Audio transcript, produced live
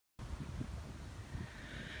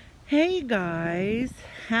Hey guys,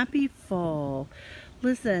 happy fall.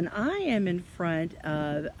 Listen, I am in front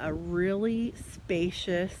of a really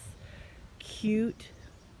spacious, cute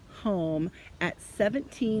home at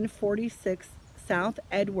 1746 South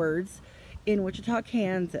Edwards in Wichita,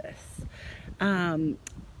 Kansas. I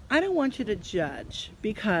don't want you to judge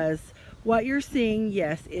because what you're seeing,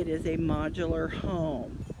 yes, it is a modular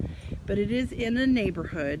home, but it is in a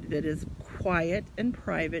neighborhood that is quiet and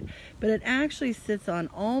private, but it actually sits on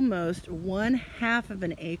almost 1/2 of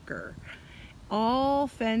an acre, all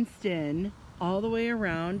fenced in all the way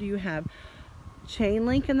around. You have chain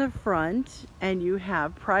link in the front and you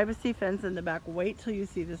have privacy fence in the back. Wait till you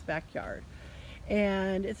see this backyard.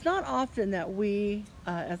 And it's not often that we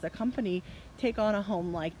as a company take on a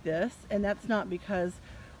home like this, and that's not because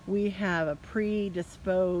we have a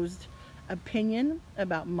predisposed opinion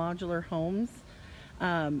about modular homes.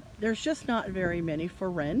 There's just not very many for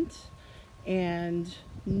rent, and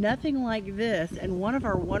nothing like this. And one of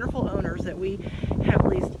our wonderful owners that we have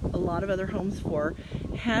leased a lot of other homes for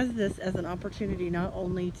has this as an opportunity not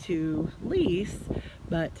only to lease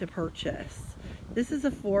but to purchase. This is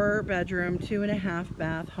a 4-bedroom, 2.5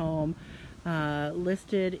 bath home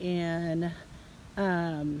listed in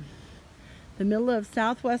the middle of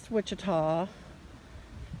Southwest Wichita,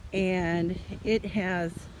 and it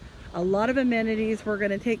has a lot of amenities we're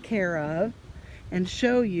going to take care of and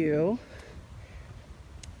show you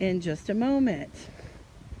in just a moment.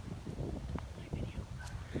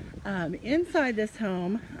 Inside this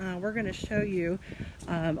home, we're going to show you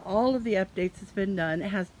all of the updates that's been done. It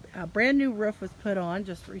has a brand new roof was put on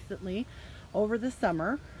just recently over the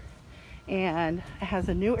summer, and it has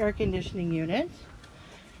a new air conditioning unit,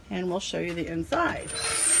 and we'll show you the inside.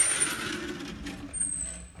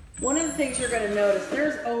 One of the things you're going to notice,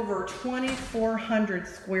 there's over 2,400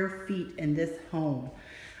 square feet in this home.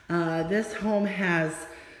 This home has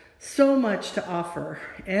so much to offer.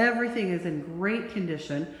 Everything is in great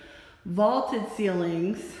condition. Vaulted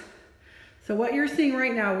ceilings. So what you're seeing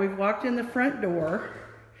right now, we've walked in the front door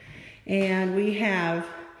and we have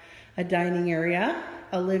a dining area,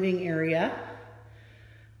 a living area,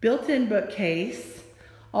 built-in bookcase.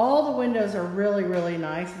 All the windows are really, really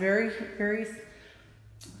nice. Very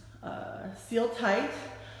sealed tight.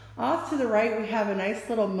 Off to the right, we have a nice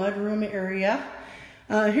little mudroom area.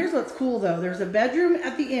 Here's what's cool though. There's a bedroom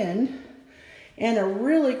at the end and a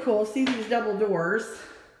really cool, see these double doors.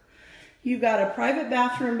 You've got a private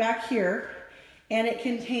bathroom back here, and it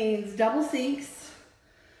contains double sinks,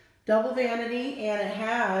 double vanity, and it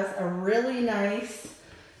has a really nice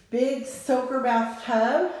big soaker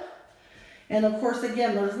bathtub. And of course,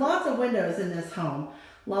 again, there's lots of windows in this home.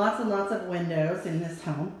 Lots and lots of windows in this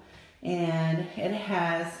home. And it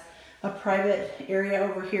has a private area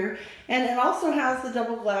over here. And it also has the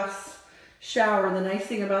double glass shower. The nice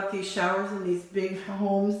thing about these showers in these big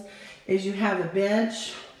homes is you have a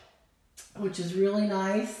bench, which is really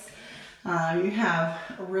nice. You have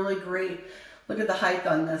a really great, look at the height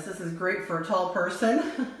on this. This is great for a tall person.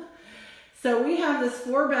 So we have this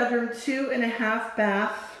 4-bedroom, 2.5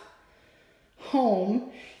 bath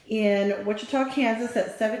home in Wichita, Kansas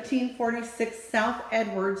at 1746 South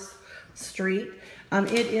Edwards Street.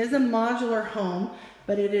 It is a modular home,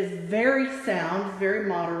 but it is very sound, very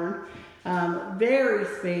modern, very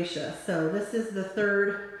spacious. So this is the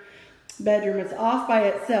 3rd bedroom. It's off by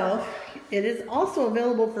itself. It is also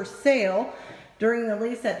available for sale during the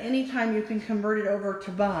lease. At any time you can convert it over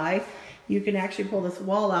to buy. You can actually pull this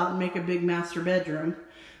wall out and make a big master bedroom.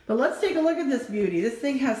 But let's take a look at this beauty. This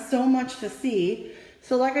thing has so much to see.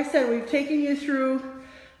 So like I said, we've taken you through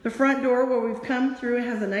the front door where we've come through. It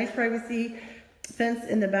has a nice privacy fence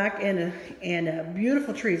in the back and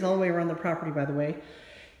beautiful trees all the way around the property, by the way.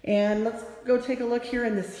 And let's go take a look here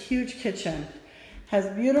in this huge kitchen. Has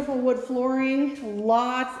beautiful wood flooring,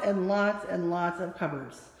 lots and lots and lots of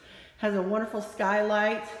cupboards. Has a wonderful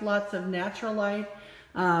skylight, lots of natural light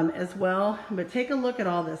as well. But take a look at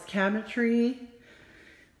all this cabinetry.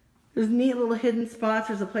 There's neat little hidden spots.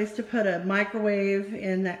 There's a place to put a microwave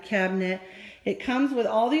in that cabinet. It comes with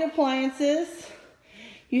all the appliances.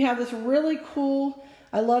 You have this really cool,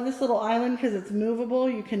 I love this little island because it's movable.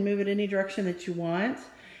 You can move it any direction that you want.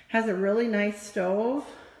 Has a really nice stove.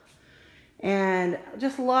 And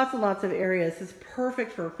just lots and lots of areas. It's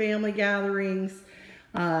perfect for family gatherings,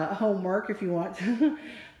 homework if you want to,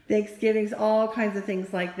 Thanksgivings, all kinds of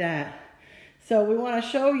things like that. So we want to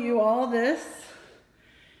show you all this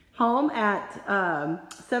home at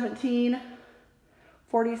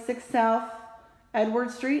 1746 South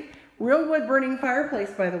Edward Street. Real wood burning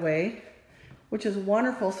fireplace, by the way. which is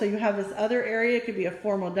wonderful. So you have this other area. It could be a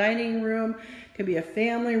formal dining room, could be a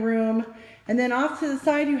family room. And then off to the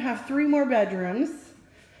side, you have 3 more bedrooms,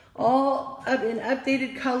 all up in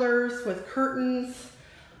updated colors with curtains.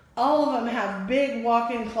 All of them have big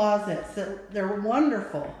walk-in closets. They're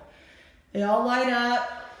wonderful. They all light up.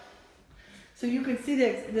 So you can see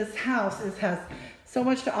that this house has so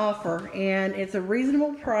much to offer, and it's a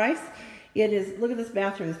reasonable price. It is, look at this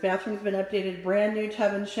bathroom. This bathroom's been updated, brand new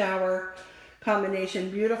tub and shower combination,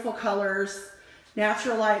 beautiful colors,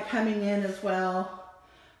 natural light coming in as well,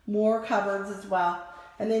 more cupboards as well.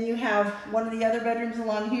 And then you have one of the other bedrooms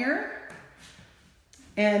along here,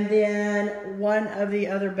 and then one of the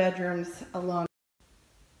other bedrooms along.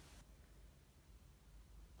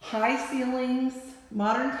 High ceilings,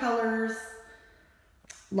 modern colors,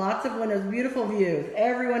 lots of windows, beautiful views.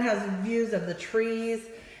 Everyone has views of the trees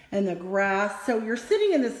and the grass. So you're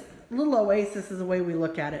sitting in this little oasis is the way we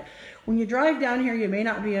look at it. When you drive down here, you may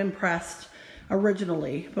not be impressed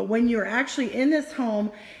originally, but when you're actually in this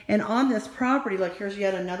home and on this property, like here's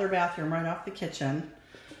yet another bathroom right off the kitchen.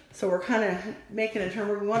 So we're kind of making a turn.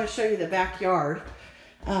 We want to show you the backyard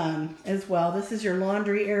as well. This is your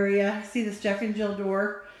laundry area. See this Jack and Jill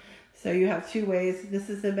door? So you have 2 ways. This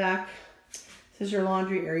is the back. This is your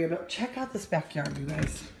laundry area, but check out this backyard, you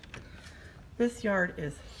guys. This yard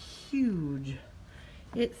is huge.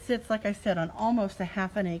 It sits, like I said, on almost a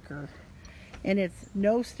 ½ an acre. And it's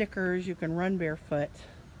no stickers. You can run barefoot.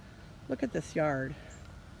 Look at this yard.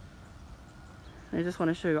 I just want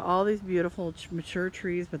to show you all these beautiful mature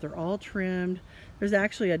trees, but they're all trimmed. There's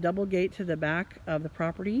actually a double gate to the back of the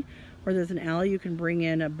property where there's an alley. You can bring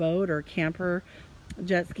in a boat or a camper,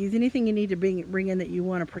 jet skis, anything you need to bring in that you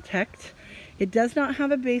want to protect. It does not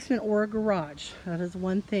have a basement or a garage. That is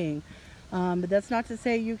one thing. But that's not to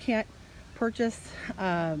say you can't purchase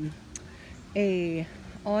a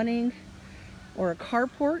awning or a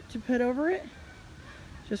carport to put over it.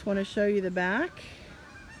 Just want to show you the back.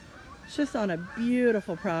 It's just on a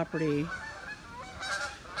beautiful property.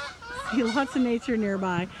 See lots of nature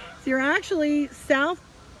nearby. So you're actually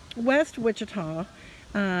southwest Wichita,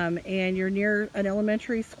 and you're near an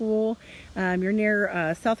elementary school. You're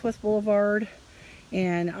near Southwest Boulevard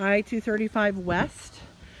and I-235 West.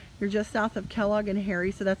 You're just south of Kellogg and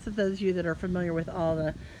Harry, so that's for those of you that are familiar with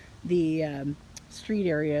all the street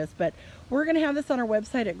areas. But we're going to have this on our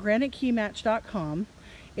website at graniteKeyMatch.com.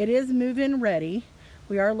 It is move-in ready.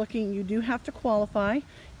 We are looking, you do have to qualify.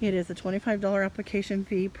 It is a $25 application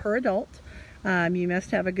fee per adult. You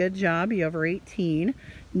must have a good job, be over 18.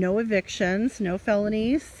 No evictions, no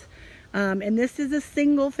felonies. And this is a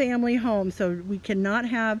single family home, so we cannot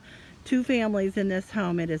have 2 families in this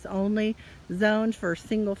home. It is only zoned for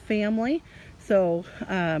single family. So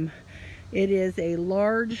it is a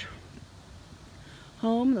large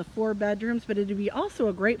home, the 4 bedrooms, but it would be also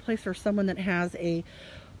a great place for someone that has a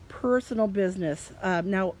personal business.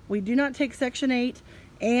 Now, we do not take Section 8,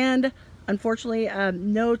 and unfortunately,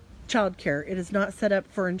 no child care. It is not set up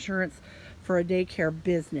for insurance for a daycare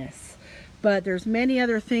business. But there's many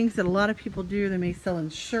other things that a lot of people do. They may sell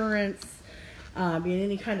insurance, be in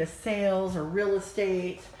any kind of sales or real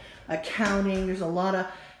estate, accounting. There's a lot of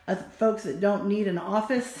folks that don't need an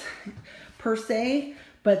office per se,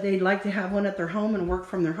 but they'd like to have one at their home and work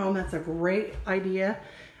from their home. That's a great idea.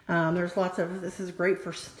 There's lots of, this is great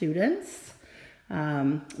for students.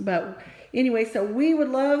 But anyway, so we would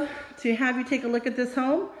love to have you take a look at this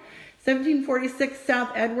home. 1746 South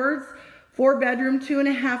Edwards, 4 bedroom,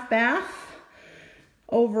 2.5 bath,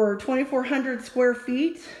 over 2,400 square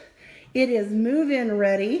feet. It is move-in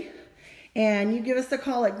ready, and you give us a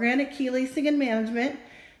call at Granite Key Leasing and Management,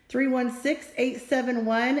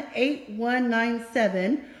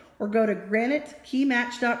 316-871-8197, or go to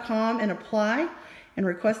graniteKeyMatch.com and apply and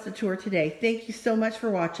request a tour today. Thank you so much for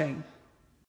watching.